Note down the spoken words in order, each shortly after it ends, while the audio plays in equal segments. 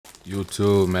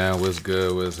YouTube, man, what's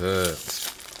good, what's up?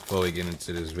 Before we get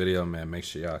into this video, man, make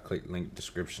sure y'all click link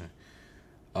description.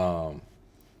 And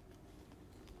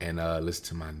listen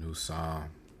to my new song.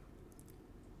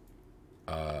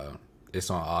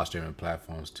 It's on all streaming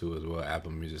platforms too as well.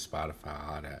 Apple Music, Spotify,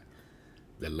 all that.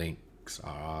 The links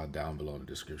are all down below in the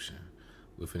description.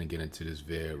 We're finna get into this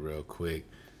video real quick.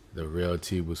 The real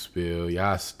tea will spill.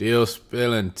 Y'all still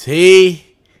spilling tea?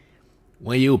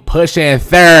 When you pushing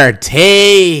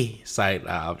 30. It's like,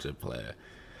 nah, I'm just playing.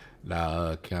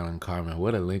 Nah, Kianna and Carmen,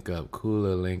 what a link up.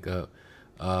 Cooler link up.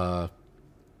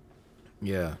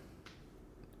 Yeah.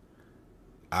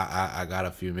 I got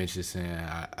a few mentions saying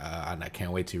I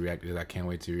can't wait to react to this. I can't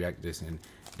wait to react to this. And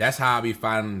that's how I be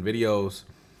finding videos.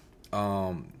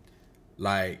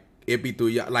 Like, it be through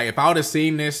y'all. Like, if I would have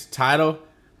seen this title,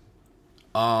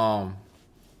 I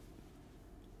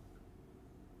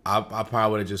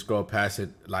probably would have just scrolled past it.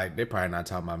 Like, they probably not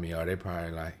talking about me, or they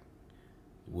probably like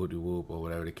whoop whoop or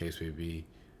whatever the case may be.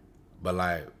 But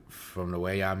like, from the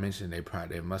way y'all mentioned, they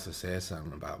must have said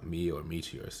something about me or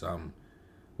Michi or something.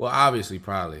 Well, obviously,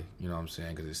 probably, you know what I'm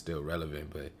saying, because it's still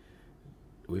relevant. But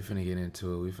we finna get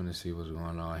into it. We finna see what's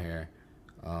going on here.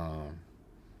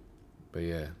 But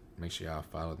yeah, make sure y'all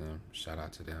follow them. Shout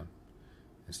out to them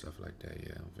and stuff like that.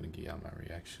 Yeah, I'm finna give y'all my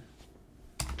reaction.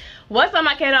 What's up,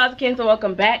 my K-Dolls and Kins, and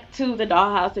welcome back to the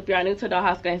Dollhouse. If you are new to the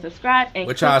Dollhouse, go ahead and subscribe. And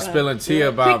what y'all spilling tea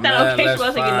about, man? Let's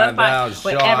find out,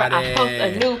 whenever I post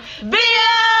a new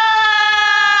video.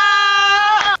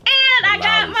 And I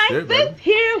got my sis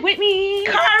here with me,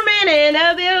 Carmen, in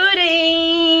the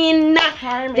building.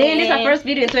 Carmen. Then this is our first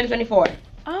video in 2024.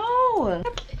 Oh.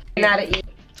 Not a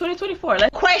 2024.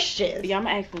 Let's questions. Yeah, I'm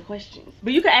gonna ask some questions,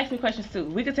 but you can ask me questions too.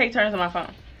 We could take turns on my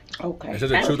phone. Okay. Is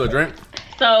this a truth or drink?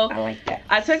 So I like that.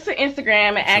 I took to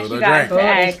Instagram and asked you guys to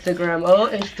ask Instagram. Oh,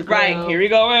 Instagram. Right, here we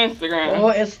go, Instagram.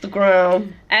 Oh,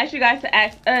 Instagram. Asked you guys to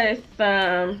ask us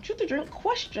some truth or drink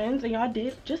questions, and y'all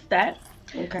did just that.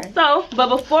 Okay. So, but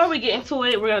before we get into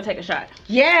it, we're gonna take a shot.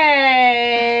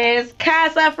 Yes,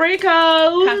 Casa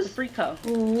Fricos. Casa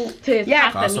Frico.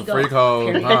 Yeah, Casa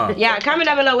Frico. Huh? Yeah, comment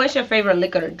down below. What's your favorite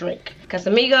liquor to drink?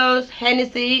 Casamigos,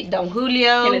 Hennessy, Don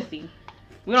Julio. Hennessy.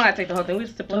 We don't have to take the whole thing. We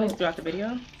just sip lemons throughout the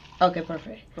video. Okay,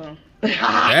 perfect. Boom.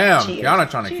 Damn, Kianna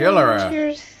trying to kill her.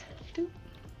 Cheers.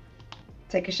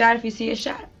 Take a shot if you see a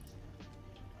shot.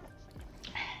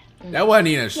 That wasn't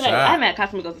even a shot. I haven't had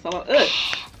Casamigos so long. Ugh.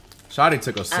 Shotty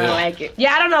took a sip. I don't like it.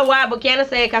 Yeah, I don't know why, but Kianna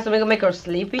said Casamigo make her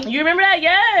sleepy. You remember that?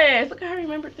 Yes. Look at her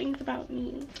remember things about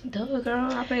me. Duh,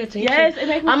 girl, I pay attention. Yes, it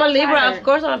makes me I'm a Libra, tired. Of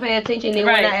course I'm gonna pay attention. Even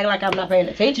when I act like I'm not paying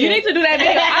attention. You need to do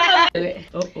that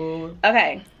video.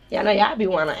 Okay. Yeah, I know y'all be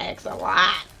wanna ask a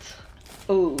lot.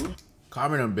 Ooh.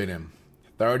 Carmen done been in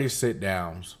 30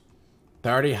 sit-downs,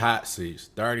 30 hot seats,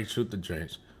 30 truth or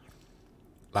drinks.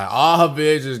 Like, all her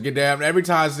vids just get down. Every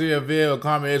time I see a vid,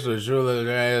 Carmen is a truth or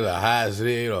drink, a hot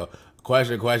seat, or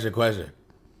question.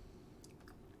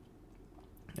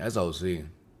 That's OC.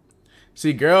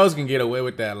 See, girls can get away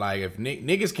with that. Like, if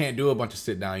niggas can't do a bunch of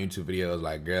sit-down YouTube videos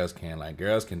like girls can. Like,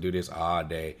 girls can do this all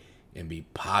day and be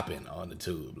popping on the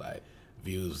tube. Like,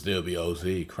 views still be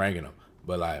OC, cranking them.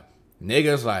 But, like,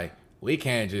 niggas, like, we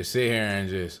can't just sit here and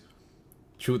just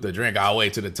truth or drink our way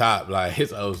to the top. Like,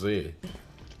 it's OC.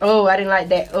 Oh, I didn't like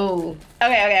that. Oh.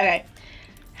 Okay.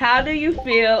 How do you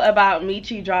feel about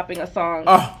Michi dropping a song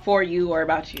for you or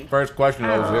about you? First question,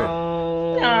 OC.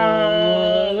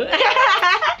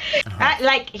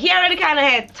 Like, he already kind of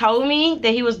had told me that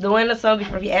he was doing the song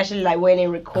before he actually, like, went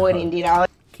and recorded and did all.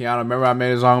 Kianna, remember I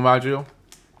made a song about you?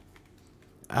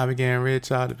 I be getting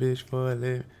rich out the bitch for a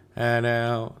living. And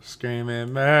out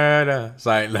screaming murder. It's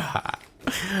like, nah.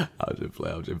 I was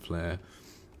just playing.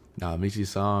 Nah, Michi's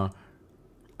song,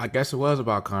 I guess it was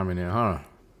about Carmen then, huh?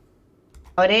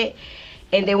 It,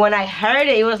 and then when I heard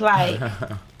it, it was like,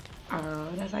 oh,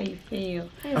 that's how you feel.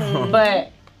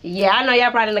 But yeah, I know y'all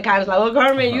probably in the comments like, well,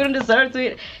 Carmen, you don't deserve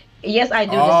to. Yes, I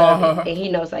do deserve it, and he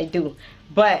knows I do.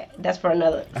 But that's for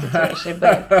another situation.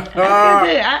 But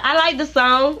I like the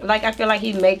song. Like, I feel like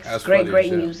he makes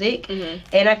great music,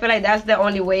 and I feel like that's the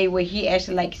only way where he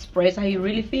actually like express how he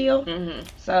really feel.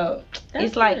 So that's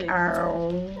it's like,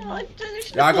 y'all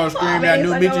gonna scream that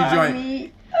new Michi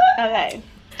joint. Okay.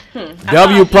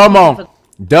 W promo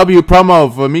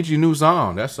for Michi's new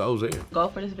song. That's so sick. Goal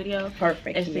for this video,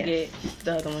 perfect, is to get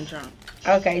the other one drunk.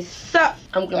 Okay, so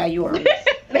I'm glad you are.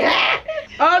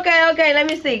 Okay, let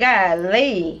me see.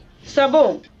 Golly. So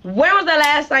boom. When was the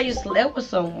last time you slept with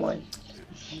someone?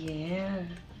 Yeah.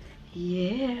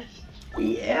 She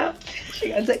gotta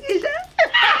take a shot.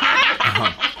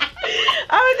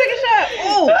 I'm gonna take a shot.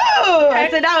 Ooh. Okay.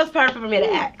 So that was perfect for me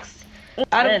to ask.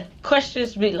 Other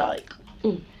questions be like,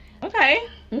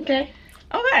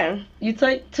 Okay. You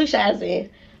took 2 shots in.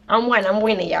 I'm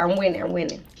winning, y'all. I'm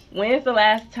winning. When's the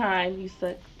last time you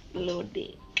sucked a little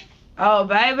dick? Oh,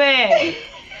 baby.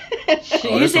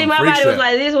 You see my body was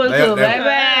like this one too, baby.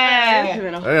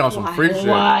 They on some freak shit.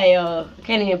 Wild. I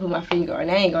can't even put my finger on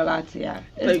it. I ain't gonna lie to y'all.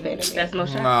 That's no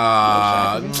shot.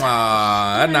 Nah.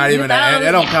 That's not even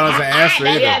that don't count as an answer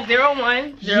either. Yeah,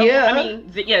 0-1. I mean,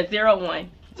 0-1.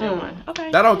 0-1.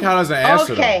 Okay. That don't count as an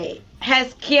answer. Okay. Though.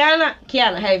 Has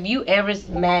Kianna, have you ever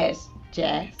smashed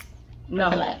Jazz? No.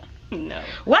 No.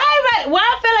 Why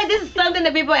I feel like this is something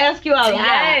that people ask you a lot?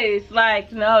 Yes,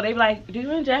 like, no, they be like, do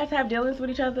you and Jazz have dealings with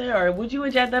each other? Or would you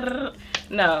and Jazz,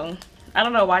 No. I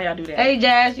don't know why y'all do that. Hey,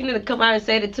 Jazz, you need to come out and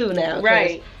say it too now.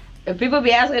 Right. And people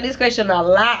be asking this question a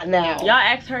lot now. Y'all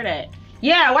ask her that.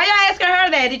 Yeah, why y'all asking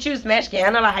her that? Did you smash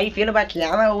Kianna? Like, how you feel about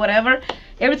Kianna or whatever?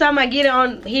 Every time I get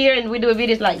on here and we do a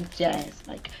video, it's like, Jazz,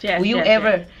 like, have you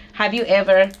ever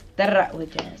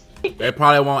with Jazz? They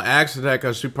probably won't ask her that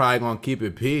because she probably gonna keep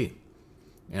it P.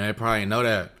 And they probably know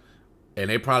that. And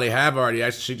they probably have already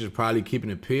asked. She just probably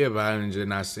keeping it P about it and just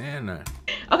not saying that.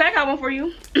 Okay, I got one for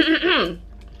you.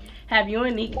 Have you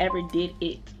and Nick ever did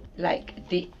it? Like,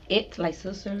 like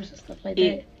sisters and stuff like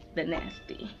that? The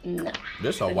nasty. Nah.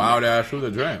 This a wild ass through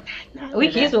the drink. Nah, we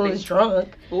kissed when we was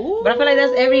drunk. Ooh. But I feel like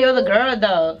that's every other girl,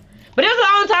 though. But it was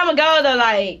a long time ago, though,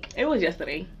 like. It was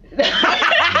yesterday.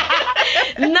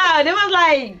 No, it was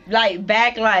like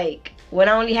back like when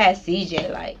I only had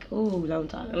CJ, like long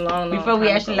time. Long before we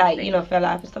actually ago, like fell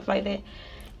off and stuff like that.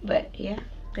 But yeah,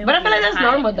 but I feel like that's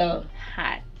normal though.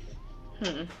 Hot.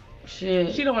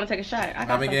 Shit. She don't want to take a shot.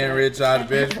 I've been getting rich out of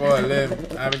the bitch for a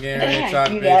living. I've been getting rich out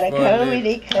of the bitch for a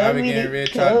living. I've been getting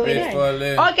rich out of the bitch for a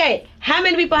living. Okay, how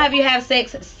many people have you had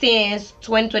sex since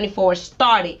 2024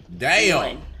 started?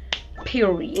 Damn.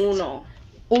 Period. Uno.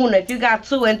 If you got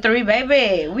 2 and 3,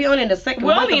 baby, we only in the second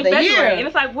month of the year. And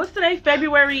it's like, what's today?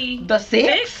 February the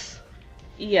 6th?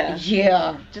 Yeah.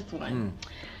 Yeah. Just one.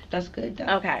 That's good though.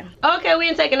 Okay. Okay, we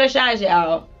ain't taking no shots,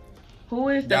 y'all. Who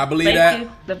is the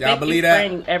fakest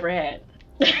friend you ever had?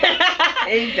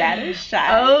 Is that a shot?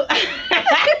 Oh.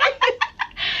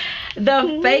 The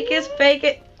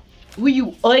fakest. Who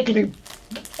you ugly?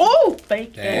 Oh,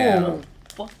 fake. Damn. Oh,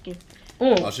 fucking.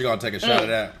 Oh, she gonna take a shot of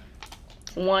that.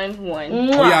 1-1.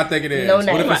 Who y'all think it is? No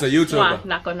what if it's a YouTuber?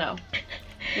 Not gonna know.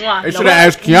 They should have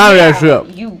asked Kianna that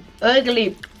shit. You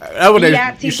ugly.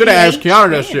 You should have asked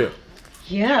Kianna that shit.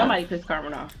 Yeah. Somebody pissed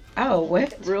Carmen off. Oh,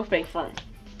 what? Real fake friend.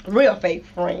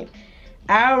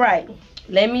 All right.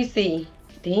 Let me see.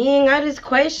 Dang, all these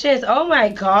questions. Oh my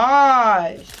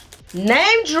gosh.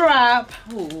 Name drop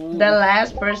the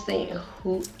last person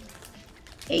who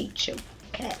ate your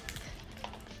cat.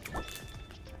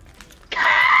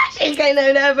 She can't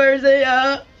name that person,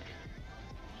 y'all.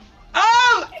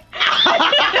 Oh!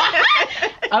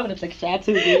 I'm gonna take a shot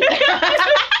too, dude.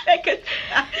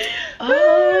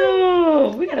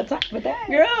 Oh, we gotta talk about that.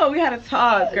 Girl, we gotta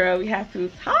talk, girl. We have to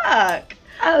talk.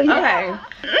 Oh, yeah.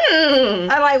 Okay.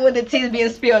 I like when the tea's being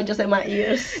spilled just in my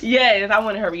ears. Yes, I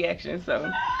wanted her reaction,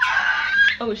 so.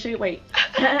 Oh, shit, wait.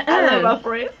 I love my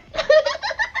friends.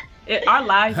 Our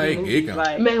lives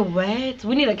like, man, what?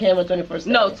 We need a camera 24/7.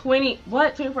 No,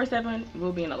 24/7.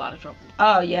 We'll be in a lot of trouble.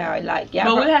 Oh yeah, like yeah.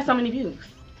 But we'll have so many views.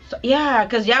 So, yeah,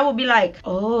 cause y'all will be like,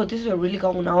 oh, this is what really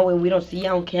going on when we don't see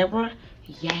y'all on camera.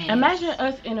 Yeah. Imagine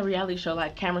us in a reality show,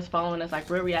 like cameras following us, like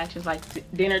real reactions, like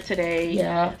dinner today.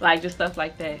 Yeah. Like just stuff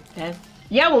like that.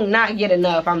 Y'all will not get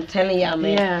enough. I'm telling y'all,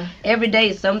 man. Yeah. Every day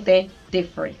is something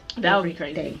different. That would be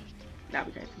crazy. That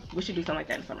would be crazy. We should do something like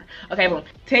that in the summer. Okay, boom.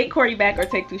 Take Cordy back or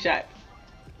take 2 shots.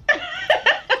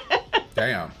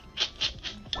 Damn.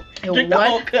 Drink the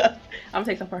whole cup. I'm gonna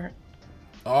take some for her.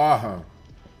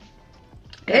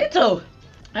 It too.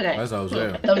 Okay. That's what I was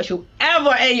saying. Don't you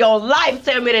ever in your life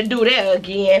tell me to do that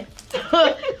again.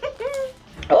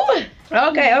 Ooh.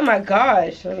 Okay, oh my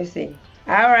gosh. Let me see.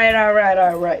 All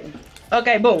right.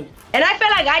 Okay, boom. And I feel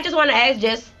like I just want to ask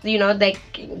just, they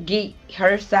get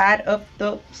her side of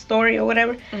the story or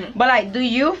whatever. Mm-hmm. But, like, do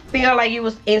you feel like you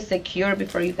was insecure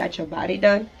before you got your body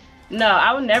done? No,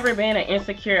 I would never been an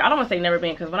insecure. I don't want to say never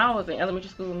been, because when I was in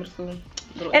elementary school, middle school.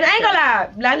 And I ain't gonna lie,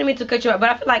 I didn't mean to cut you up, but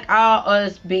I feel like all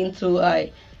us been to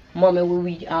a moment where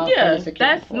we all feel insecure.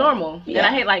 That's before. Normal. Yeah. And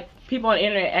I hate, like, people on the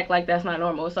internet act like that's not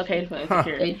normal. It's okay to feel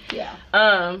insecure. Yeah.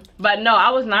 But no, I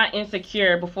was not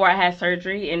insecure before I had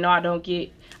surgery, and no, I don't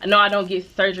get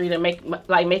surgery to make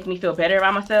me feel better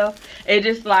about myself. It's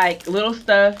just like little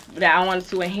stuff that I wanted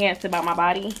to enhance about my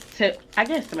body to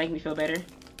make me feel better.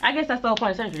 I guess that's the whole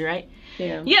point of surgery, right?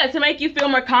 Yeah, to make you feel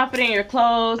more confident in your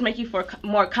clothes, make you feel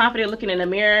more confident looking in the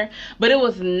mirror. But it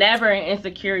was never an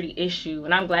insecurity issue,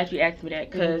 and I'm glad you asked me that,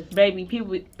 because baby,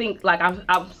 people think like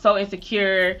I'm so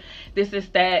insecure. This is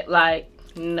that. Like,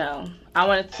 no, I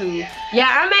wanted to. Yeah,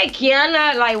 I met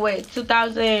Kianna like what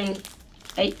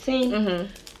 2018.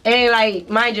 And like,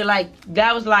 mind you, like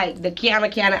that was like the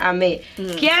Kianna I met.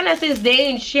 Kianna, since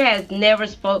then, she has never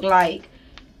spoke like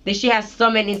that. She has so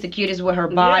many insecurities with her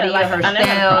body, like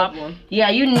herself.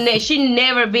 Yeah, she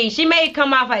never be. She may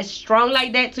come off as strong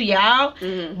like that to y'all,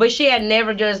 but she had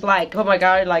never just like, oh my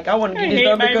god, like I want to get this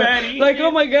done because, like,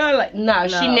 oh my god, like no,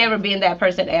 she never been that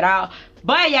person at all.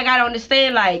 But y'all gotta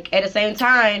understand, like at the same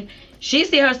time, she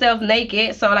see herself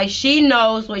naked, so like she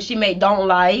knows what she may don't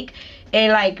like,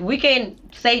 and like we can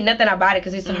say nothing about it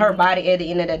because it's her body at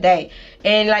the end of the day.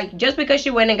 And like just because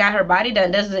she went and got her body done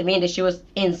doesn't mean that she was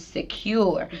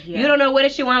insecure. You don't know whether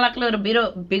she want like a little bit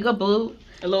of bigger boob,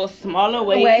 a little smaller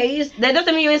waist. That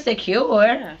doesn't mean you're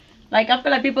insecure. Like I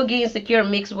feel like people get insecure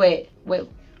mixed with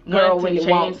girl when you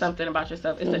change something about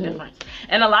yourself. It's a difference.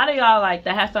 And a lot of y'all like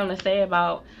that have something to say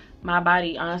about my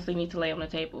body honestly need to lay on the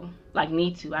table. Like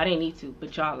need to. I didn't need to,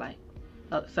 but y'all like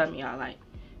some of y'all like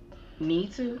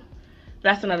need to.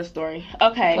 That's another story.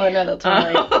 Okay. For another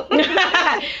time.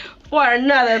 For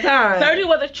another time. Surgery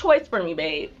was a choice for me,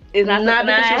 babe. It's not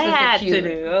something I had to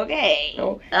do. Okay.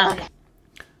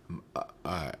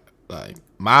 Like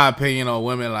my opinion on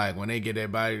women, like when they get their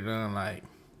body done, like,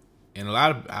 and a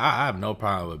lot of I have no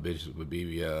problem with bitches with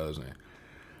BBLs and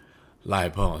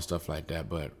lipo and stuff like that,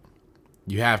 but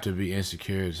you have to be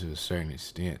insecure to a certain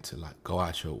extent to like go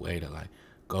out your way to like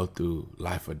go through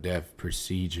life or death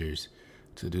procedures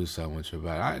to do something with your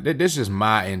body. This is just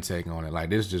my intake on it. Like,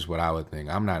 this is just what I would think.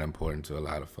 I'm not important to a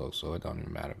lot of folks, so it don't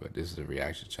even matter. But this is a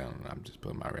reaction channel, and I'm just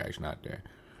putting my reaction out there.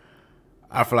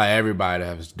 I feel like everybody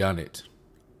that has done it,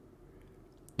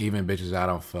 even bitches I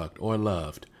don't fucked or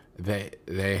loved,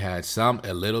 they had some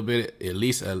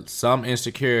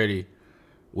insecurity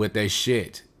with their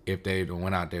shit if they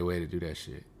went out their way to do that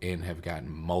shit and have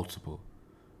gotten multiple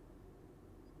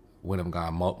times.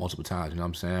 You know what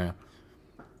I'm saying?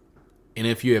 And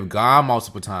if you have gone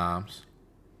multiple times,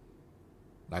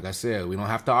 like I said, we don't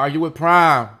have to argue with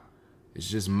Prime. It's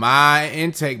just my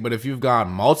intake. But if you've gone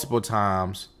multiple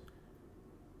times,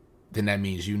 then that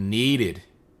means you needed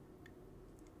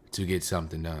to get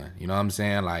something done. You know what I'm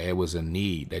saying? Like it was a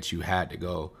need that you had to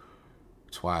go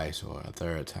twice or a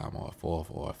third time or a fourth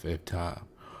or a fifth time.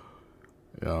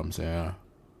 You know what I'm saying?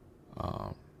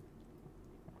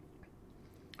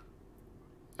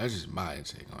 That's just my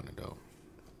intake on it, though.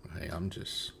 Hey, I'm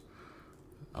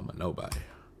a nobody.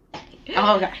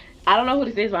 Oh, okay. I don't know who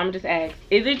this is, but I'm just asking.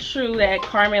 Is it true that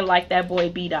Carmen liked that boy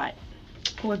B-Dot?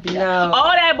 Who was B-Dot? No.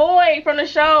 Oh, that boy from the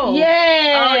show.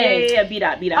 Yeah. Oh, yeah.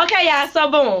 B-Dot. Okay, yeah,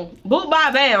 so boom. Boop,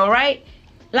 bye, bam, right?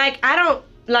 Like, I don't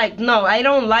like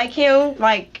him.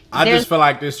 Like, I just feel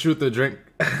like this truth of drink.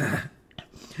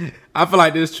 I feel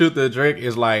like this truth of drink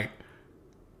is like,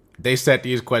 they set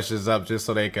these questions up just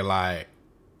so they can, like,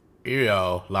 you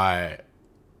know, like,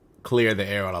 clear the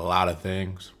air on a lot of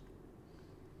things.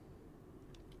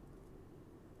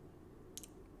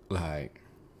 Like,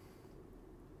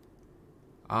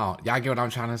 y'all get what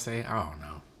I'm trying to say? I don't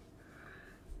know.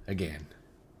 Again,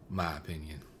 my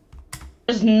opinion.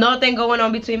 There's nothing going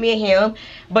on between me and him,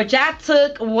 but y'all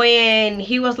took when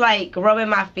he was like rubbing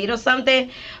my feet or something,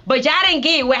 but y'all didn't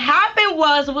get it. What happened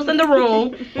was in the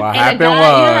room. What happened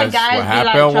was trying to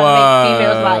make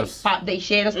females like pop their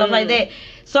shit and stuff like that.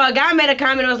 So a guy made a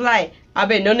comment and was like, I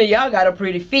bet none of y'all got a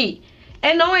pretty feet.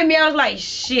 And knowing me, I was like,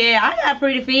 shit, I got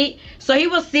pretty feet. So he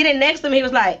was sitting next to me. He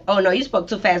was like, oh no, you spoke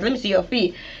too fast. Let me see your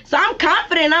feet. So I'm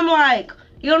confident. I'm like,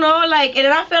 you know, like, and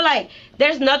then I feel like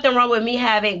there's nothing wrong with me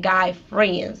having guy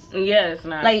friends. Yeah, it's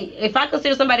not. Like, if I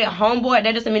consider somebody a homeboy,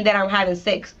 that doesn't mean that I'm having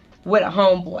sex with a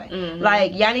homeboy.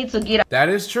 Like, y'all need to get. That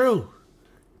is true.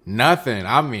 Nothing.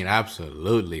 I mean,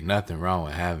 absolutely nothing wrong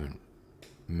with having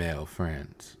male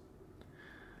friends.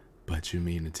 But you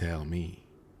mean to tell me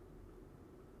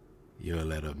you'll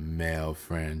let a male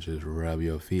friend just rub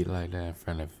your feet like that in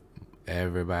front of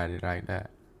everybody like that?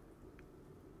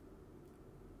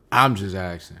 I'm just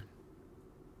asking.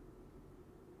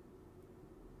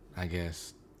 I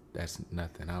guess that's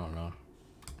nothing. I don't know.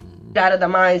 Out of the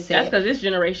mindset. That's because this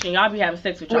generation, y'all be having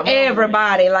sex with y'all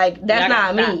everybody. Like, that's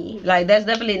not me. Like, that's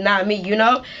definitely not me, you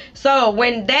know? So,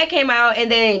 when that came out,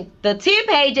 and then the T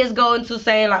pages go into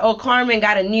saying, like, oh, Carmen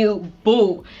got a new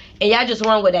boo. And y'all just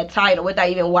run with that title without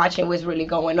even watching what's really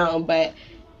going on. But,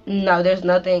 no, there's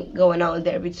nothing going on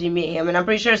there between me and him. And I'm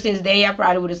pretty sure since then, y'all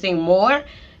probably would have seen more.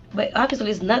 But obviously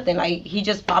it's nothing. Like, he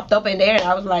just popped up in there, and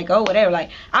I was like, oh, whatever. Like,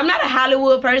 I'm not a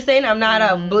Hollywood person. I'm not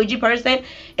a bougie person.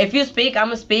 If you speak, I'm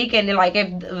gonna speak, and then, like,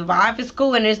 if the vibe is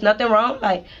cool and there's nothing wrong,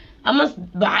 like, I must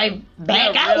vibe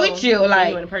back out with you.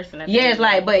 Like, yes,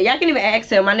 like, but y'all can even ask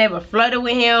him. I never flirted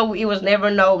with him. It was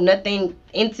never nothing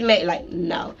intimate. Like,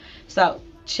 no. So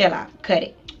chill out. Cut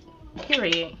it.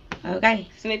 Period. Okay.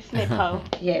 Snip, snip, ho.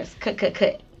 Yes. Cut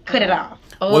it off.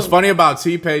 Oh. What's funny about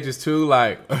T pages too,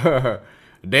 like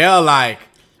they'll like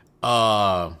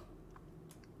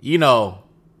you know,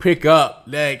 pick up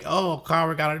like, oh,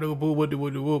 Carmen gotta do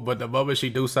boo, but the moment she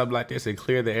do something like this and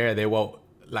clear the air, they won't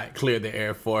like clear the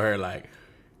air for her. Like,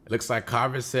 it looks like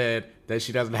Carmen said that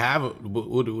she doesn't have a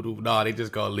boo. No, they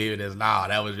just gonna leave it as, nah,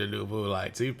 that was your new boo.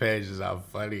 Like, T pages are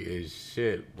funny as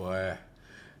shit, boy.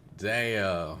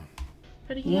 Damn.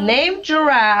 Name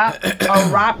Gerard a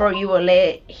rapper you will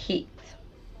let hit.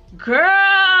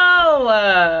 Girl.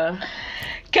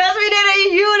 Cause we did a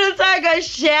unicycle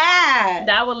shot.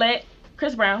 That would let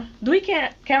Chris Brown. Do we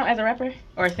count as a rapper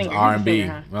or a singer? R&B.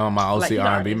 Singer, huh? Well, my OC like,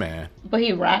 R&B man. But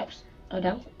he raps. Oh,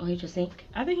 no? Oh, he just sing?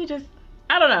 I think he just,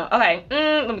 I don't know. Okay,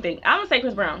 let me think. I'm gonna say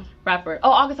Chris Brown, rapper.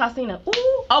 Oh, August Alsina.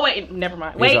 Ooh. Oh wait, never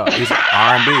mind. Wait. He's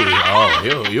R&B.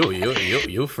 Oh,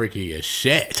 you freaky as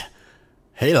shit.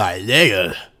 He like,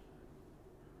 nigga,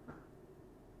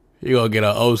 you gonna get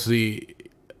an OC?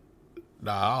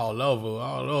 Nah, I don't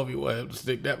know if you want him to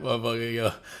stick that motherfucker in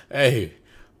your. Hey,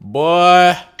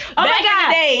 boy. Oh my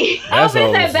God. That's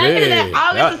OC.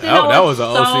 That was an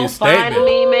OC statement. To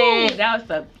me, man. That was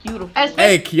so beautiful.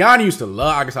 Hey, Kianna used to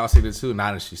love August Alsina too.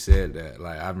 Now that she said that,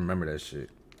 like, I remember that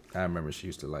shit. I remember she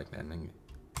used to like that nigga.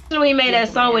 When he made that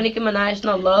song with Nicki Minaj,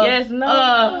 No Love. Yes,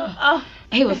 no.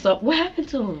 He was so. What happened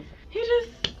to him? He just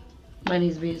mind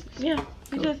his business. Yeah,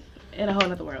 he just in a whole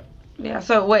nother world. Yeah.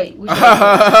 So wait. So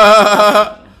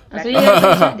yeah,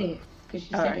 because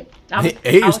you said it.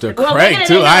 He used to crank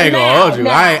too. I ain't gonna hold you.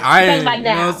 I ain't. Like you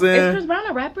know what I'm saying? Is Chris Brown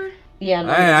a rapper? Yeah.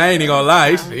 No, I ain't even gonna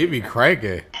lie. He be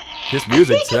cranking. His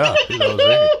music tough. You know what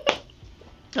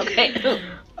I'm saying? Okay.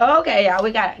 Okay, y'all.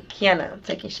 We got Kianna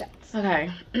taking shots. Okay.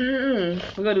 We're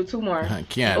gonna do two more.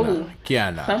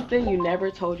 Kianna. Something you never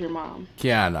told your mom.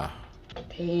 Kianna.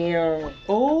 Damn.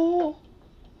 Oh.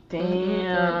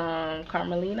 Damn.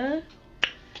 Carmelina.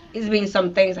 It's been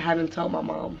some things I haven't told my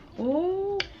mom.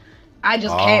 Ooh. I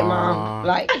just can't, mom.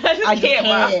 Like, I just can't.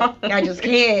 Mom. I just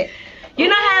can't. You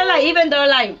know how, like, even though,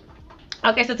 like,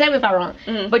 okay, so tell me if I'm wrong.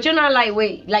 Mm-hmm. But you're not like,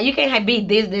 wait, like, you can't be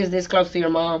this close to your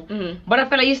mom. Mm-hmm. But I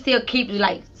feel like you still keep,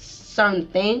 like, certain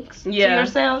things to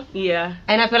yourself. Yeah.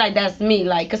 And I feel like that's me.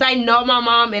 Like, because I know my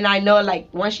mom, and I know, like,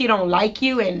 once she don't like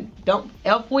you and don't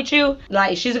help with you,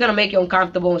 like, she's going to make you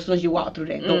uncomfortable as soon as you walk through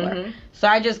that door. Mm-hmm. So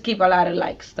I just keep a lot of,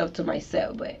 like, stuff to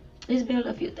myself. But there's been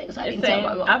a few things I didn't tell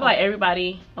my mom. I feel like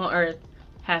everybody on earth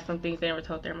has some things they never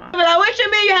told their mom. But like, what you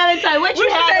mean you haven't told? What you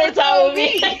haven't told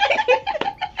me?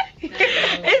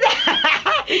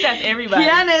 That's everybody.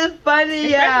 Kianna is funny,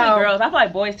 especially girls. I feel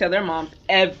like boys tell their moms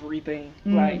everything.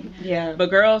 Like, yeah. But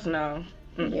girls, no.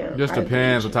 Yeah. Just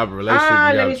depends what type of relationship you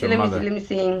got with your mother. Let me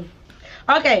see.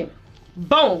 Okay.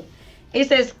 Boom. It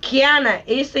says, Kianna,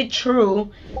 is it true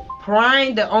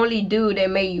Prime the only dude that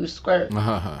made you squirt?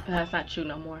 That's not true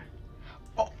no more.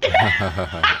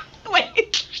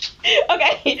 Wait.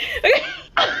 Okay.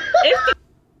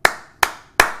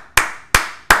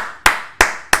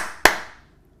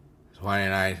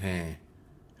 2019,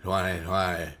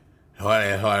 2020,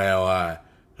 2021,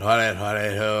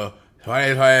 2022,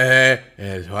 2023,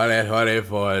 and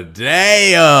 2024.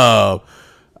 Damn!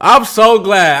 I'm so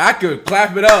glad I could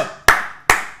clap it up.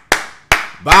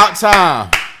 About time.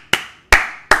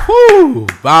 Whew!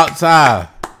 About time.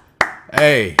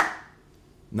 Hey.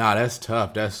 Nah, that's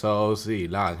tough. That's so OC.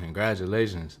 Nah,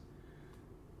 congratulations.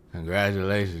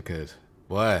 Congratulations, because,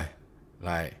 boy,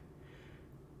 like,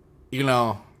 you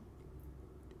know,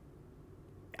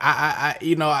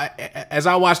 as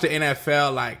I watch the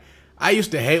NFL, like, I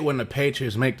used to hate when the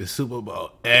Patriots make the Super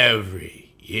Bowl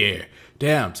every year.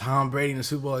 Damn, Tom Brady in the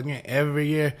Super Bowl again every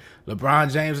year.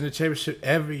 LeBron James in the championship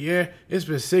every year. It's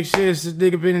been 6 years since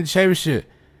this nigga been in the championship.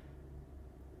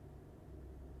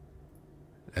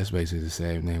 That's basically the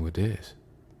same thing with this.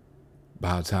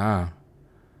 About time.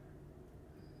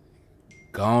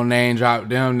 Go on name drop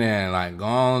them then. Like, go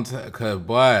on, cause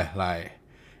boy, like,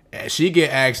 she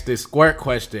get asked this squirt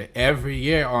question every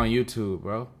year on YouTube,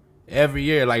 bro. Every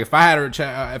year. Like, if I had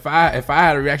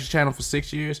a reaction channel for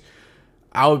 6 years,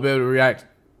 I would be able to react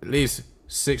at least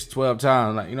 12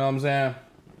 times. Like, you know what I'm saying?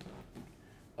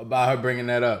 About her bringing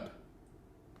that up.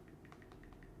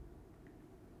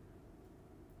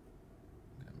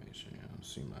 Gotta make sure you don't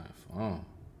see my phone.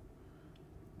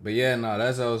 But yeah, no,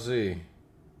 that's OC.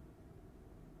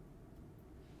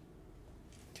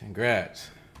 Congrats.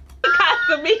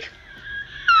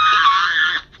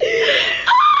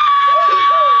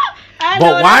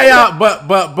 But why y'all?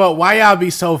 But why y'all be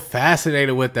so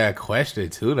fascinated with that question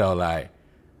too? Though, like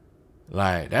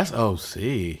that's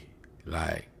OC.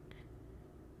 Like,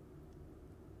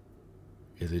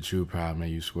 is it true Prime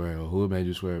made you swear, or who made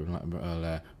you swear?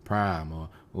 Like Prime or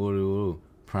ooh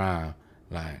Prime?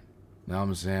 Like, you know what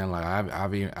I'm saying? Like I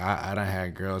done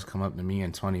had girls come up to me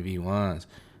in 20v1s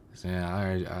saying,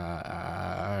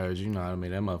 I heard you know how to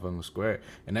make that motherfucking square,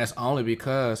 and that's only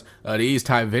because of these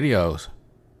type videos.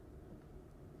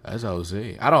 That's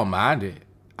OC. I don't mind it.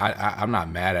 I'm not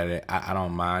mad at it. I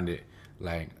don't mind it.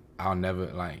 Like, I'll never,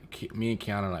 like, me and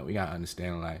Kianna, like, we gotta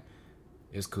understand, like,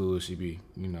 it's cool she be,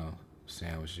 you know,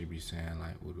 saying what she be saying,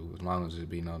 like, as long as it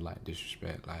be no, like,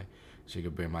 disrespect, like, she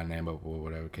could bring my name up or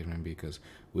whatever it may be, because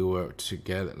we were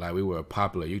together, like, we were a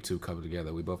popular YouTube couple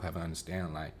together. We both have to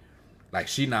understand, like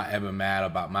she not ever mad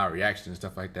about my reaction and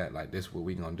stuff like that. Like, this is what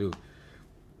we gonna do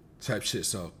type shit.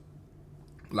 So,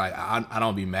 like, I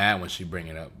don't be mad when she bring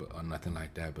it up or nothing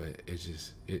like that, but it's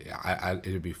just,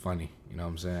 it'd be funny. You know what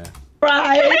I'm saying?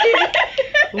 Right.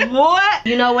 What?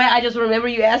 You know what? I just remember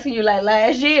you asking you, like,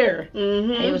 last year.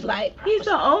 Mm-hmm. It was like, he's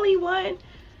the only one.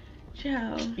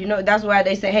 Child. You know, that's why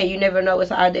they say, hey, you never know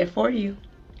what's out there for you.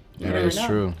 Yeah, that is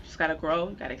true. Just gotta grow.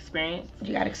 You gotta experience.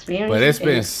 You gotta experience. But it's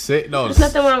been sick. No, there's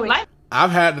nothing wrong with life.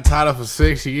 I've had the title for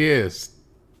 6 years.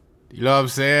 You know what I'm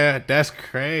saying? That's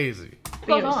crazy.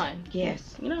 Goes on.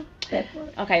 Yes. You know.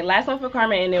 Okay, last one for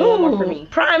Carmen and then one more for me.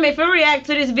 Prime, if you react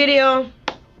to this video,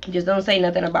 just don't say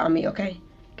nothing about me, okay?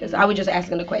 Because I was just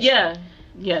asking the question. Yeah.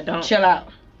 Yeah, don't. Chill out.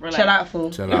 Relax. Chill out,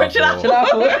 fool. Chill out,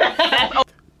 fool.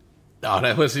 Oh,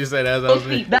 that's what she said. That's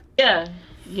OC. Yeah.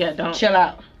 Yeah, don't. Chill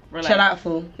out. Relax. Chill out,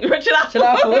 fool. Chill out. Chill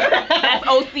out, fool. That's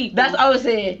OC. Fool. That's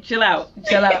OC. Chill out.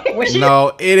 Chill out.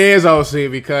 No, it is OC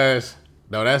because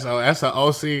that's an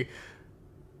OC.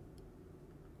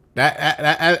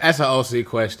 That's an OC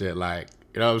question. Like,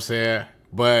 you know what I'm saying?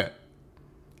 But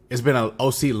it's been an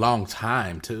OC long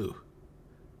time too,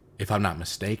 if I'm not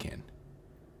mistaken.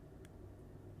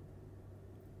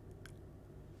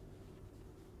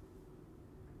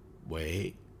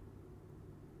 Wait.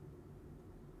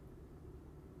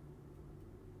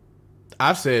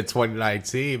 I've said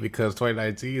 2019 because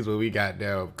 2019 is when we got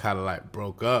there, kind of like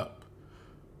broke up.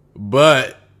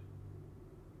 But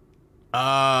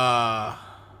I'm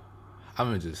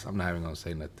not even gonna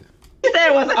say nothing. You said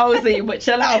it was OC, but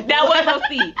chill out. That was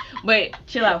OC, but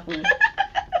chill out, fool.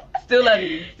 Still love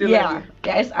you. Still love you.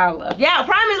 Yeah, it's our love. Yeah,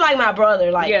 Prime is like my brother.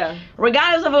 Like,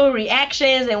 regardless of her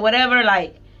reactions and whatever,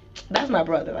 like, that's my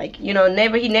brother. Like, you know,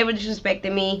 he never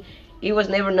disrespected me. He was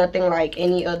never nothing like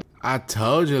any other. I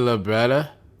told you, little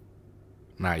brother.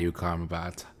 Not you, Carmen,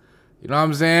 but you know what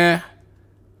I'm saying?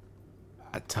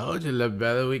 I told you, little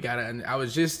brother, we gotta. I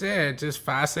was just there, just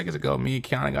 5 seconds ago. Me and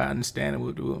Kianna gotta understand it.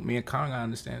 Me and Carmen gotta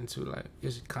understand it too. Like,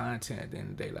 it's content at the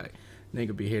end of the day. Like,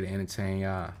 nigga be here to entertain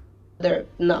y'all.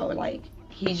 No, like,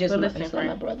 he's just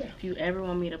my brother. If you ever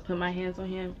want me to put my hands on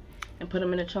him and put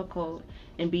him in a chokehold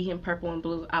and beat him purple and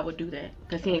blue, I would do that.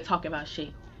 Because he ain't talking about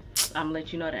shit. I'm gonna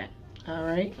let you know that. All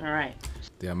right. All right.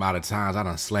 The amount of times I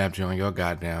done slapped you on your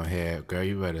goddamn head, girl,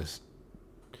 you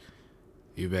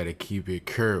better keep it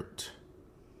curbed.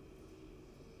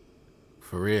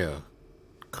 For real.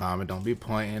 Carmen, don't be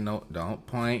pointing. No, don't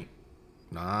point.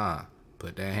 Nah.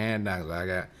 Put that hand down.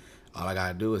 All I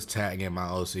gotta do is tag in my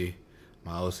OC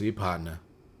partner.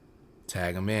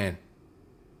 Tag him in.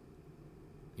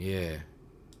 Yeah.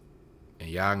 And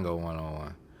y'all can go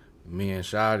one-on-one. Me and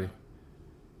Shawty,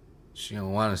 she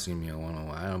don't want to see me on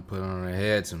one-on-one. I don't put it on her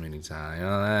head too many times. You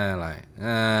know what I'm saying?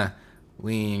 Like,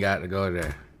 we ain't got to go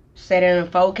there. Set it in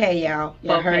 4K, y'all.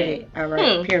 Y'all heard it. All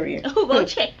right, period. Who gonna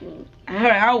check me?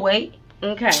 I'll wait.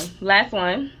 Okay, last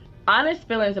one. Honest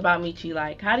feelings about Michi.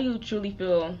 Like, how do you truly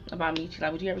feel about Michi?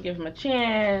 Like, would you ever give him a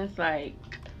chance? Like,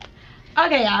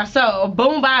 okay, y'all. So,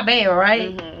 boom, bye, bam,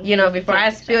 right? Mm-hmm. You know, before I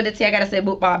spill the tea, I gotta say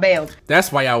boom, bye, bam.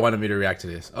 That's why y'all wanted me to react to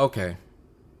this. Okay,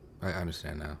 I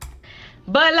understand now.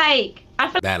 But like, I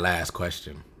feel that last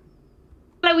question.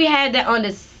 Like we had that on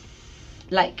this,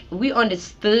 like we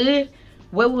understood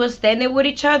where we were standing with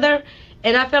each other,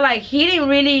 and I feel like he didn't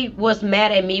really was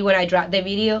mad at me when I dropped the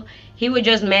video. He was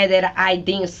just mad that I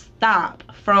didn't stop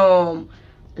from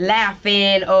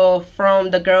laughing or from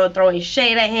the girl throwing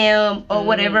shade at him or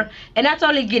whatever. And I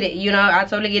totally get it, you know. I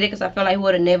totally get it because I feel like he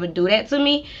would have never do that to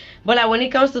me. But like when it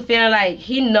comes to feeling like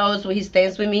he knows where he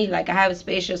stands with me, like I have a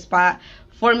special spot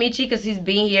for Michi because he's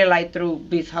been here like through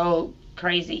this whole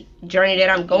crazy journey that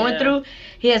I'm going through.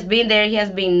 He has been there. He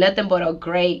has been nothing but a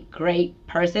great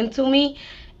person to me.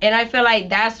 And I feel like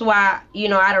that's why, you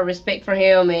know, out of respect for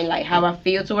him and like how I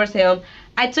feel towards him,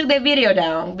 I took that video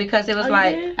down because it was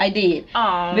I did.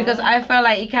 Aww. Because I felt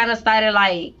like it kind of started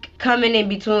like coming in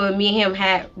between me and him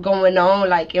had going on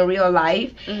like in real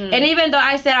life. And even though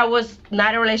I said I was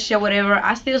not in a relationship, whatever,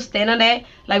 I still stand on that.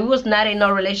 Like we was not in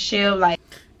no relationship. Like.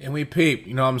 And we peep,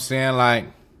 you know what I'm saying? Like,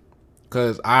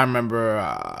 cause I remember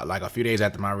like a few days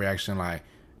after my reaction, like.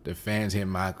 The fans hit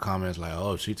my comments like,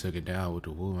 "Oh, she took it down with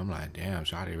the woo." I'm like, "Damn,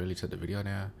 Shawty really took the video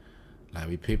down." Like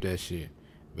we peeped that shit,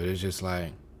 but it's just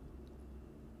like,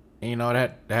 you know,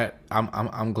 that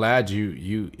I'm glad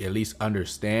you at least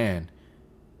understand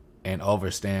and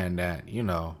overstand that, you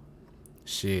know,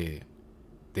 shit,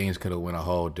 things could have went a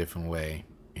whole different way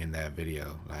in that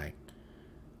video. Like,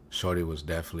 Shorty was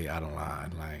definitely out of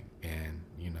line, like, and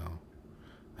you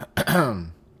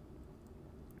know.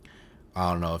 I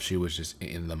don't know if she was just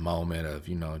in the moment of,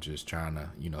 you know, just trying to,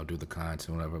 you know, do the content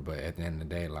or whatever. But at the end of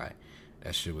the day, like,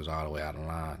 that shit was all the way out of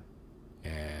line.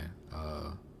 And,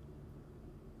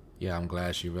 yeah, I'm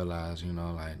glad she realized, you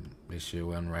know, like, this shit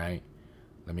wasn't right.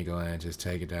 Let me go ahead and just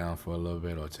take it down for a little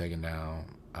bit or take it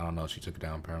down. I don't know if she took it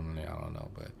down permanently. I don't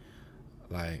know. But,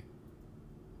 like,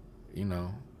 you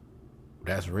know,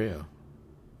 that's real.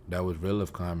 That was real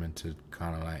of Carmen to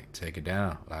kind of, like, take it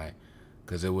down. Like,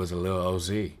 because it was a little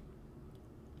OZ.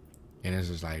 And it's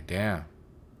just like, damn.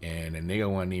 And the nigga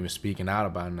wasn't even speaking out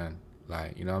about nothing.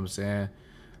 Like, you know what I'm saying?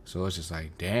 So it's just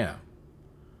like, damn.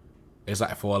 It's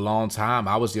like for a long time,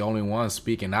 I was the only one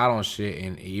speaking out on shit.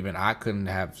 And even I couldn't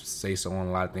have say so on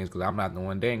a lot of things because I'm not the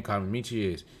one dating Carmen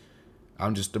Michi is.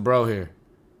 I'm just the bro here.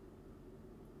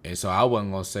 And so I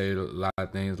wasn't going to say a lot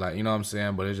of things like, you know what I'm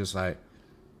saying? But it's just like,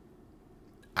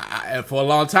 for a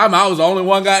long time, I was the only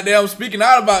one goddamn speaking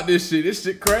out about this shit. This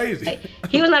shit crazy.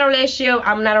 He was not a relationship.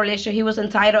 I'm not a relationship. He was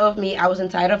entitled of me. I was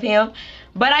entitled of him.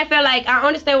 But I feel like I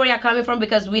understand where y'all coming from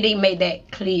because we didn't make that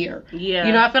clear. Yeah.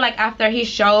 You know, I feel like after his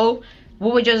show,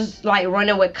 we were just like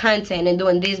running with content and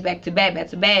doing this back to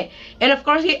back. And of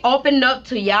course, he opened up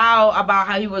to y'all about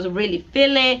how he was really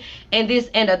feeling and this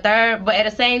and the third. But at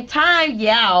the same time,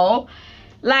 y'all,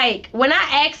 like, when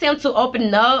I asked him to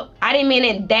open up, I didn't mean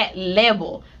in that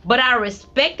level. But I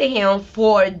respected him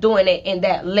for doing it in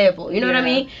that level. You know what I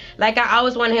mean? Like, I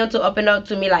always wanted him to open up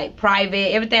to me, like,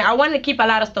 private, everything. I wanted to keep a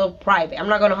lot of stuff private. I'm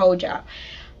not going to hold y'all.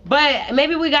 But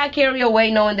maybe we got carried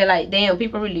away knowing that, like, damn,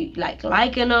 people really, like,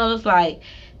 liking us. Like,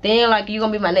 damn, like, you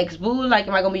going to be my next boo? Like,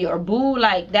 am I going to be your boo?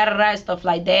 Like, da-da-da, stuff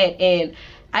like that. And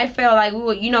I felt like we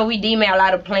were, you know, we did make a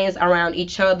lot of plans around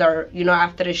each other, you know,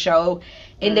 after the show.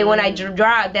 And then when I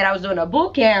dropped that I was doing a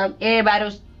boot camp, everybody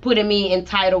was putting me in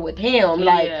title with him.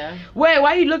 Like, wait,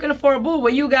 why are you looking for a boo?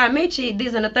 Well, you got Mitchie,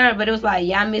 this and the third. But it was like,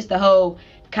 yeah, I missed the whole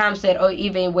concept or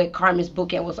even what Carmen's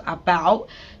boot camp was about.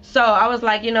 So I was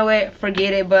like, you know what,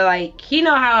 forget it. But, like, he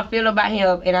know how I feel about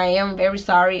him. And I am very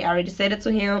sorry. I already said it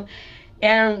to him.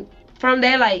 And from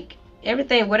there, like,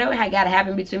 everything, whatever had got to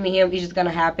happen between me and him is just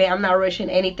gonna happen. I'm not rushing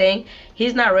anything.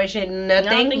 He's not rushing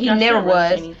nothing. He never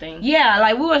was. Yeah,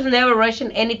 like, we was never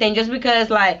rushing anything just because,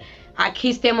 like, I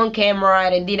kissed him on camera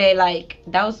and did it, like,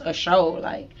 that was a show.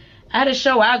 Like, I had to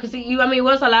show out because, I mean, it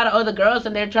was a lot of other girls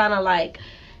and they're trying to, like,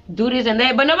 do this and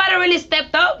that. But nobody really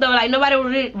stepped up, though. Like,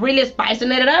 nobody really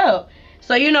spicing it up.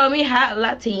 So, you know me, hot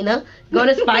Latina,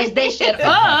 gonna spice that shit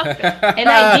up. And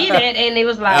I did it, and it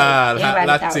was like,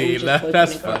 Latina,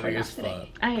 that's funny as fuck.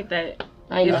 I hate that.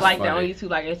 It's like that on YouTube.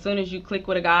 Like, as soon as you click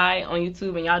with a guy on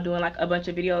YouTube and y'all doing, like, a bunch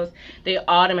of videos, they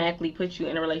automatically put you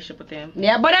in a relationship with them.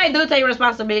 Yeah, but I do take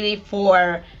responsibility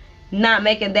for not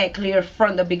making that clear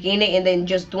from the beginning and then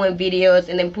just doing videos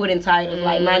and then putting titles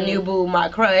like my new boo, my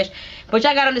crush. But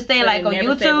y'all gotta understand, like, on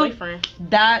YouTube,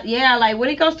 that, yeah, like, when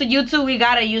it comes to YouTube, we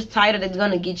gotta use title that's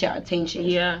gonna get your attention.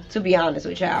 Yeah. To be honest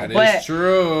with y'all. That is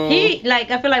true. He, like,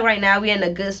 I feel like right now we're in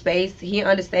a good space. He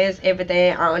understands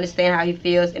everything. I understand how he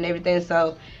feels and everything.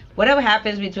 So whatever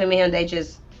happens between me and him, they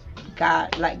just,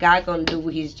 God gonna do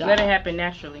his job. Let it happen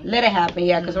naturally. Let it happen,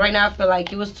 yeah. Because right now I feel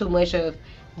like it was too much of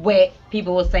what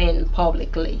people were saying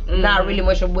publicly, not really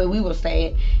much of what we were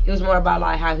saying. It was more about,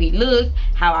 like, how he looked,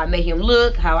 how I made him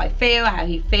look, how I feel, how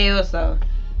he feels. So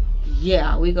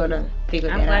yeah, we're gonna figure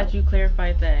that out. I'm glad you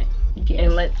clarified that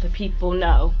and let the people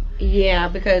know. Yeah,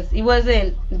 because it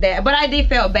wasn't that, but I did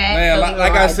feel bad. Man,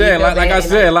 like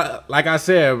I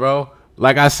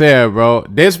said, bro.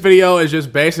 This video is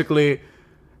just basically,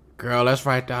 girl, let's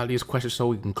write down these questions so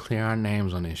we can clear our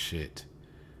names on this shit.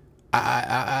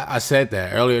 I said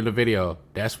that earlier in the video.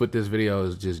 That's what this video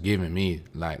is just giving me,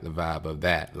 like, the vibe of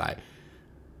that. Like,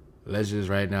 let's just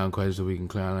write down questions so we can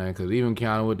clear our name. Because even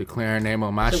Kianna would declare her name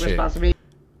on my shit.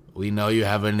 We know you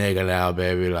have a nigga now,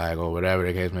 baby. Like, or whatever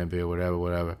the case may be, or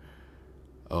whatever.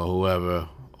 Or whoever,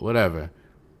 whatever.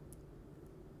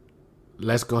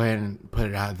 Let's go ahead and put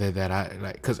it out there that I,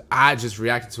 like, because I just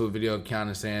reacted to a video of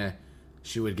Kianna saying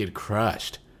she would get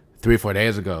crushed 3 or 4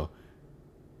 days ago.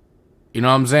 You know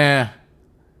what I'm saying?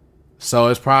 So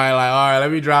it's probably like, all right,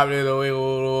 let me drop this.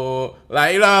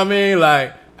 Like, you know what I mean?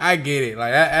 Like, I get it.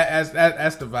 Like,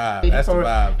 that's the vibe. That's the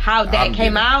vibe. How that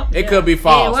came out. It could be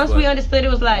false. And once we understood,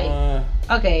 it was like,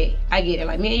 okay, I get it.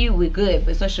 Like, me and you, we're good.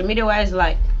 But social media-wise,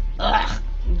 like, ugh.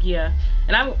 Yeah.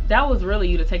 And that was really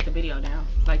you to take the video down.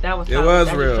 Like, that was it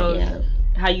was real. Yeah.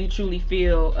 How you truly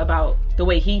feel about the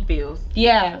way he feels.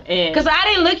 Yeah. Because I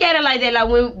didn't look at it like that. Like,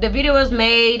 when the video was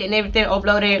made and everything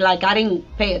uploaded, like, I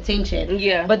didn't pay attention.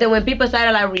 Yeah. But then when people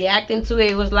started, like, reacting to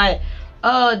it, it was like,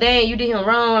 oh, dang, you did him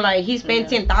wrong. Like, he spent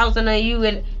 $10,000 on you.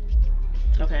 And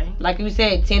okay. Like you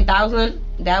said, $10,000,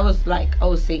 that was, like,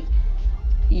 OC.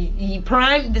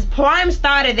 Prime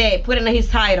started that, putting in his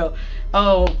title.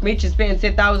 Oh, Mitch is spending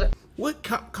 $10,000. What,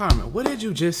 Carmen, what did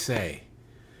you just say?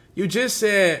 You just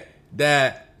said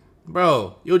that,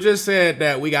 bro, you just said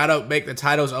that we gotta make the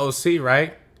titles OC,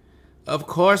 right? Of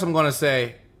course I'm gonna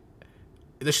say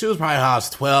the shoes probably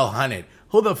cost $1,200.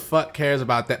 Who the fuck cares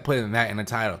about that, putting that in the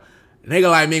title? A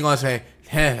nigga like me gonna say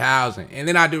 10,000, and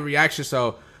then I do reaction,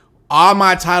 so all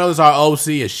my titles are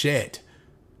OC as shit.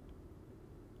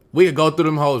 We could go through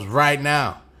them hoes right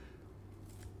now.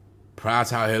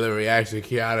 Primetime Hitla reaction to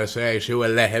Kianna saying she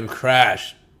would let him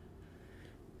crash.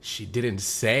 She didn't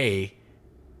say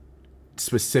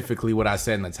specifically what I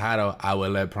said in the title, I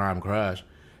would let Prime crush.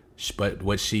 But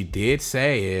what she did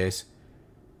say is,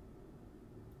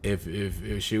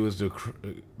 if she was to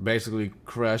basically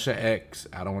crush her ex,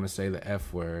 I don't want to say the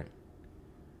F word,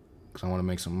 because I want to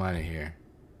make some money here,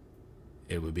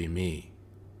 it would be me.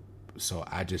 So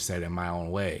I just said it in my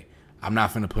own way. I'm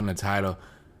not finna put in the title,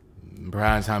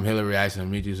 Primetime Hitla reaction to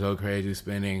Meet You So Crazy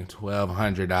spending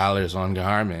 $1,200 on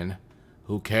Carmen.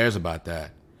 Who cares about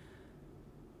that?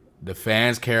 The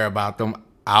fans care about them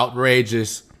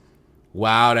outrageous,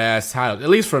 wild ass titles. At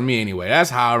least for me anyway. That's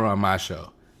how I run my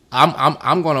show.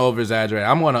 I'm gonna over exaggerate.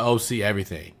 I'm gonna OC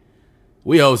everything.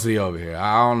 We OC over here.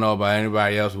 I don't know about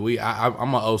anybody else, but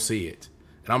I'm gonna OC it.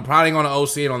 And I'm probably gonna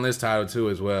OC it on this title too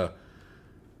as well.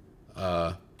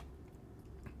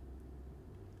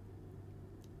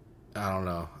 I don't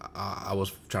know. I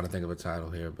was trying to think of a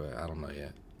title here, but I don't know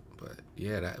yet. But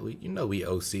yeah, we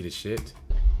OC the shit.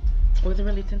 Was it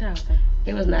really 10,000?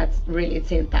 It was not really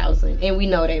 10,000, and we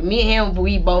know that. Me and him,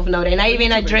 we both know that. And I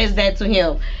even addressed that to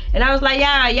him, and I was like,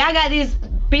 "Yeah, y'all got these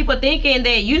people thinking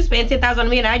that you spent 10,000 on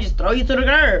me, and I just throw you to the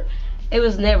curb." It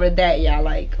was never that, y'all.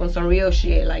 Like, on some real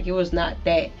shit. Like, it was not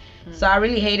that. So I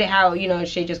really hated how, you know,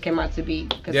 shit just came out to be.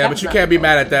 Yeah, but you can't be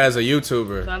mad at that as a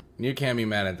YouTuber. You can't be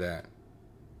mad at that.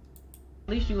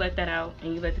 At least you let that out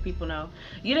and you let the people know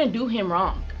you didn't do him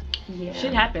wrong. Yeah.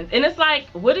 Shit happens. And it's like,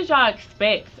 what did y'all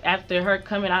expect after her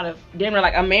coming out of dinner,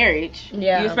 like a marriage?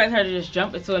 Yeah. You expect her to just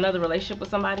jump into another relationship with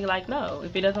somebody? Like, no.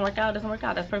 If it doesn't work out, it doesn't work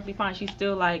out. That's perfectly fine. She's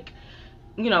still, like,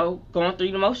 you know, going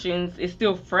through the motions. It's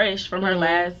still fresh from her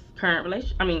last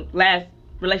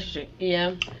relationship.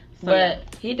 Yeah. So,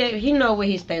 but yeah. He know where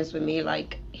he stands with me.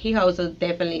 Like, he holds a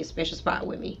definitely special spot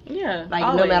with me. Yeah. Like,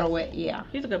 always. No matter what. Yeah.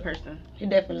 He's a good person. He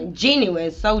definitely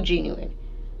genuine. So genuine.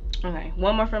 Okay.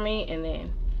 One more from me, and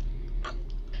then.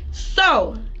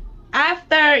 So,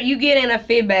 after you get in a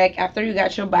feedback, after you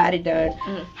got your body done,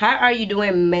 how are you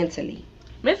doing mentally?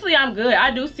 Mentally, I'm good.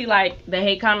 I do see, like, the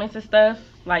hate comments and stuff.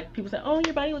 Like, people say, oh,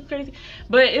 your body looks crazy.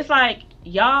 But it's like,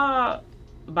 y'all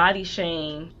body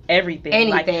shame everything.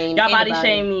 Anything. Like, y'all body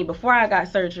shame me before I got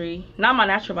surgery. Not my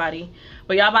natural body.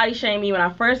 But y'all body shame me when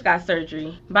I first got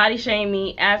surgery. Body shame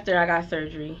me after I got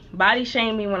surgery. Body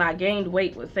shame me when I gained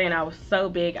weight with saying I was so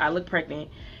big, I looked pregnant.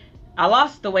 I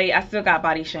lost the weight, I still got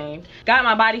body shamed. Got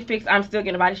my body fixed, I'm still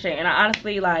getting body shamed. And I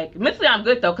honestly, like, mentally I'm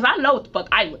good though, because I know what the fuck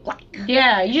I look like.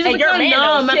 Yeah, you just become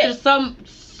numb after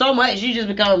so much, you just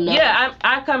become numb. Yeah,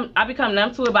 I become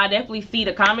numb to it, but I definitely see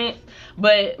the comments.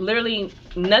 But literally,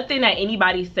 nothing that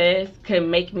anybody says can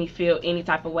make me feel any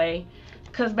type of way.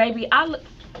 Because, baby, I look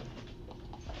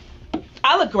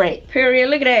great. Period,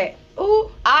 look at that.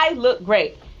 Ooh, I look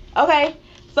great. Okay.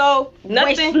 So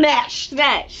nothing snatch.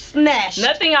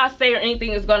 Nothing I say or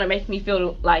anything is gonna make me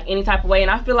feel like any type of way. And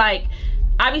I feel like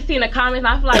I be seeing the comments and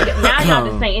I feel like now y'all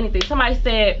just saying anything. Somebody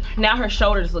said now her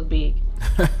shoulders look big.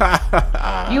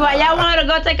 Y'all want her to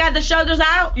go take out the shoulders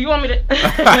out? You want me to?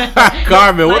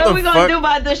 Carmen, what the we fuck? gonna do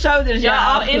about the shoulders,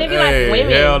 y'all? And it be like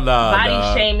women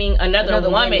body shaming another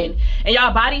woman. Women. And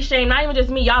y'all body shame, not even just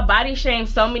me, y'all body shame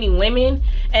so many women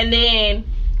and then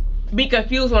be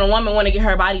confused when a woman want to get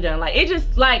her body done. Like, it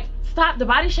just, like, stop. The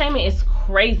body shaming is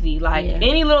crazy. Like,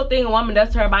 any little thing a woman does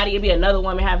to her body, it'd be another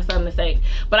woman having something to say.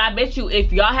 But I bet you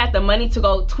if y'all had the money to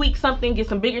go tweak something, get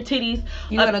some bigger titties,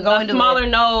 a smaller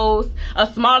nose,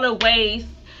 a smaller waist,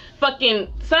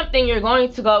 fucking something, you're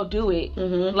going to go do it.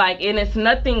 Like, and it's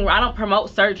nothing, I don't promote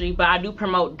surgery, but I do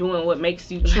promote doing what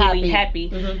makes you truly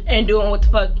happy and doing what the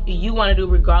fuck you want to do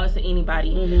regardless of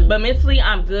anybody. But mentally,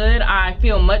 I'm good. I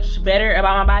feel much better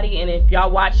about my body, and if y'all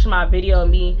watch my video of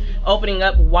me opening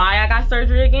up why I got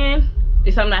surgery again,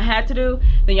 it's something I had to do,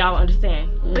 then y'all will understand.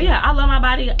 But yeah, I love my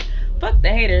body. Fuck the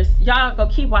haters. Y'all go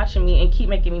keep watching me and keep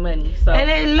making me money. So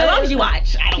as long as you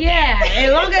watch, I don't care.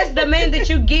 As long as the men that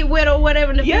you get with or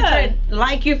whatever in the future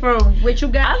like you for what you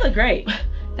got. I look great.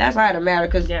 That's all that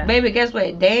matters. Because, baby, guess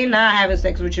what? They ain't not having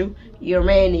sex with you. Your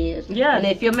man is. Yeah. And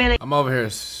if your man I'm over here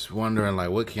wondering, like,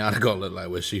 what Kianna gonna look like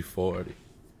when she 40?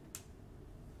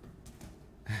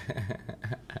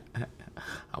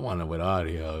 I wonder what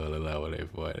audio gonna look like when they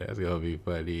 40. That's gonna be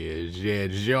funny as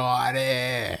shit,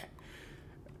 Jordan.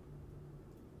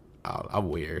 I'm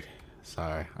weird.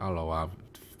 Sorry. I don't know why I'm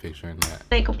picturing that.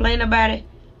 They complain about it.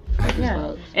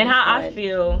 And how I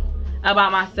feel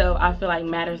about myself, I feel like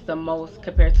matters the most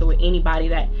compared to anybody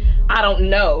that I don't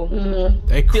know.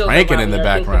 They cranking in the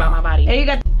background. About my body. And you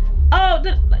got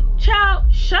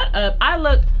child, shut up. I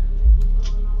look,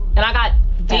 and I got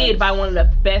did by one of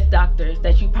the best doctors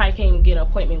that you probably can't even get an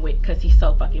appointment with because he's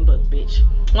so fucking booked, bitch.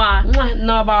 Why?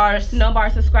 No bars. No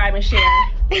bars, subscribe and share.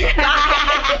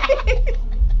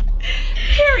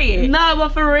 Period. No, but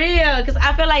for real, because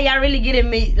I feel like y'all really getting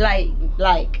me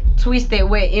like twisted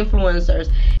with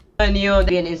influencers and you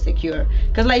being insecure.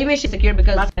 Because like you mean she's insecure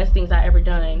because my best things I ever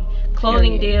done.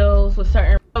 Clothing deals with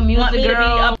certain music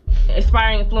girl.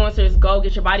 Aspiring influencers, go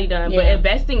get your body done. But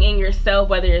investing in yourself,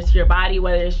 whether it's your body,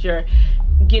 whether it's your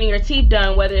getting your teeth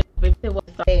done, whether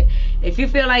if you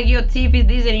feel like your teeth is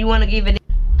this and you want to give it,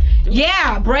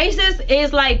 braces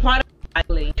is like part of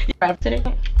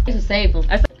it's a save them.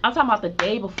 I'm talking about the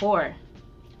day before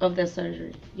of the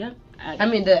surgery. Yep. I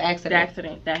mean the accident. The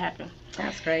accident that happened.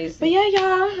 That's crazy. But yeah,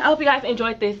 y'all. I hope you guys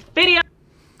enjoyed this video.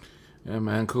 Yeah,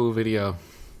 man, cool video.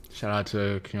 Shout out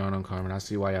to Kianna and Carmen. I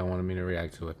see why y'all wanted me to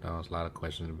react to it. There was a lot of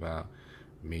questions about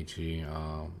Michi.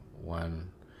 One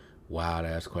wild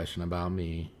ass question about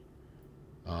me.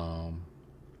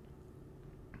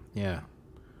 Yeah.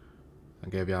 I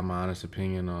gave y'all my honest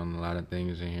opinion on a lot of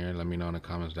things in here. Let me know in the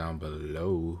comments down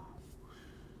below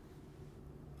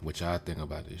what y'all think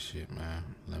about this shit, man.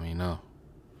 Let me know.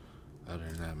 Other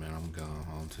than that, man, I'm going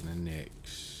on to the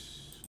next.